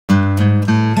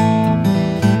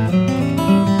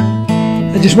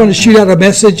just want to shoot out a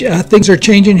message. Things are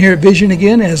changing here at Vision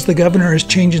again as the governor is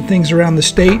changing things around the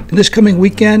state. This coming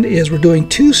weekend we're doing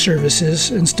 2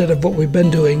 services instead of what we've been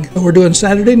doing. We're doing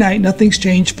Saturday night, nothing's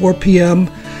changed, 4 p.m.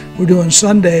 We're doing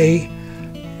Sunday,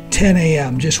 10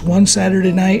 a.m. Just 1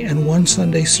 Saturday night and 1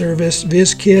 Sunday service.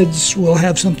 Viz Kids, will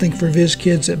have something for Viz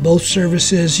Kids at both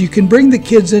services. You can bring the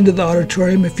kids into the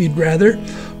auditorium if you'd rather,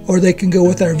 or they can go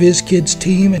with our Viz Kids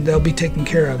team and they'll be taken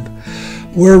care of.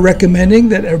 We're recommending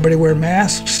that everybody wear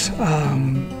masks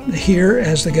here,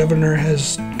 as the governor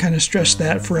has kind of stressed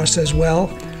that for us as well.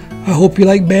 I hope you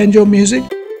like banjo music,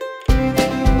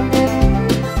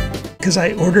 because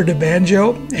I ordered a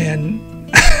banjo and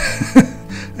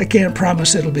I can't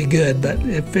promise it'll be good, but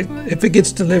if it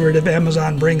gets delivered, if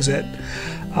Amazon brings it,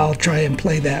 I'll try and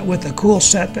play that with a cool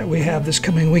set that we have this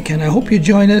coming weekend. I hope you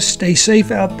join us. Stay safe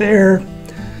out there.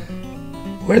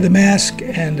 Wear the mask,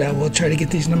 and we'll try to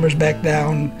get these numbers back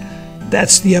down.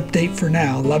 That's the update for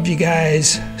now. Love you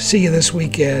guys. See you this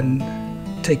weekend.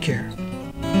 Take care.